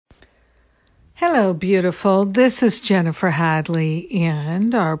Hello, beautiful. This is Jennifer Hadley,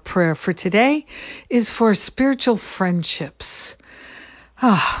 and our prayer for today is for spiritual friendships.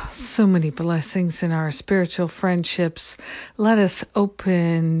 So many blessings in our spiritual friendships. Let us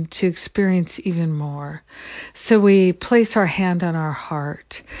open to experience even more. So we place our hand on our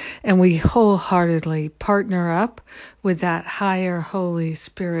heart and we wholeheartedly partner up with that higher Holy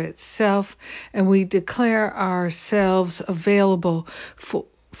Spirit self, and we declare ourselves available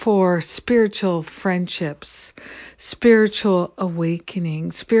for spiritual friendships, spiritual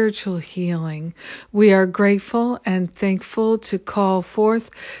awakening, spiritual healing. We are grateful and thankful to call forth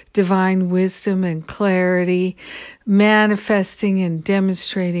divine wisdom and clarity, manifesting and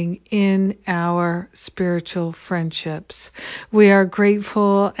demonstrating in our spiritual friendships. We are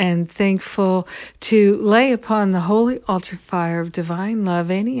grateful and thankful to lay upon the holy altar fire of divine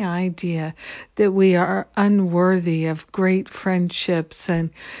love any idea that we are unworthy of great friendships and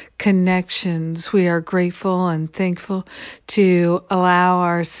connections. We are grateful and thankful to allow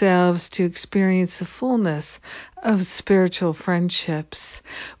ourselves to experience the fullness of spiritual friendships.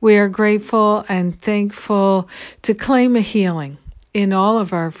 We are grateful and thankful to claim a healing in all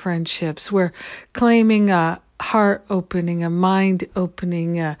of our friendships. We're claiming a heart opening, a mind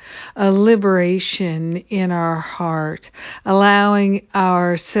opening, a liberation in our heart, allowing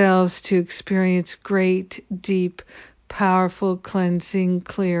ourselves to experience great, deep, powerful, cleansing,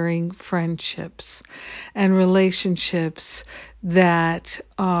 clearing friendships and relationships that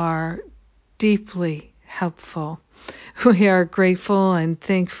are deeply helpful. We are grateful and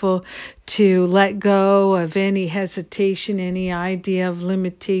thankful to let go of any hesitation, any idea of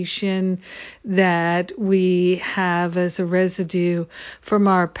limitation that we have as a residue from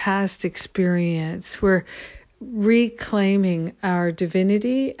our past experience. We're reclaiming our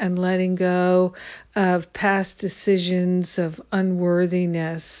divinity and letting go of past decisions of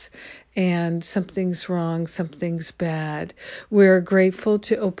unworthiness and something's wrong, something's bad. We're grateful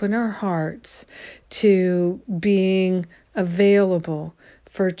to open our hearts to being available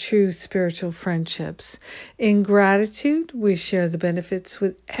for true spiritual friendships. In gratitude, we share the benefits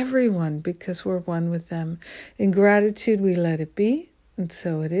with everyone because we're one with them. In gratitude, we let it be, and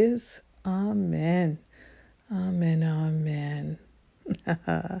so it is. Amen. Amen, amen.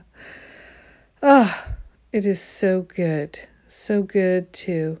 It is so good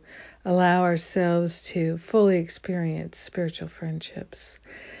to allow ourselves to fully experience spiritual friendships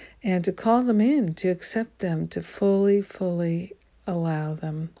and to call them in, to accept them, to fully allow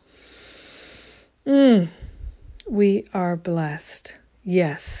them. We are blessed,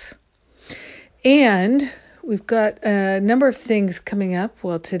 yes. And we've got a number of things coming up.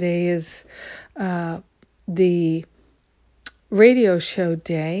 Well, today is the radio show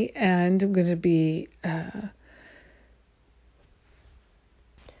day, and I'm going to be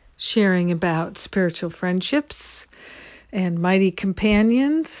sharing about spiritual friendships and mighty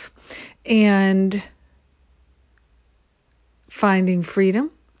companions, and finding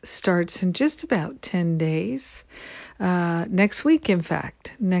freedom starts in just about 10 days. Next week, in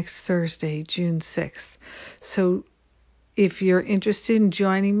fact, next Thursday, June 6th. So if you're interested in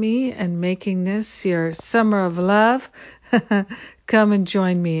joining me and making this your summer of love, come and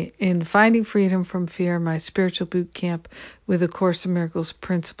join me in Finding Freedom from Fear. My spiritual boot camp with A Course in Miracles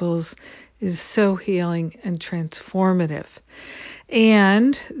principles is so healing and transformative.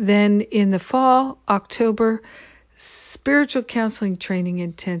 And then in the fall, October, spiritual counseling training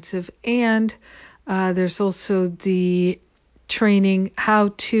intensive, and there's also the training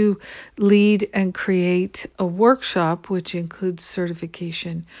how to lead and create a workshop, which includes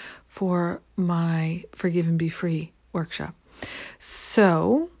certification for my Forgive and Be Free workshop.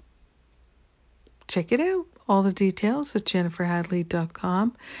 So check it out. All the details at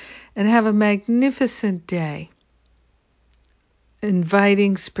jenniferhadley.com, and have a magnificent day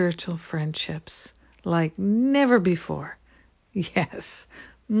inviting spiritual friendships like never before. Yes.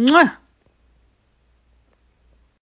 Mwah!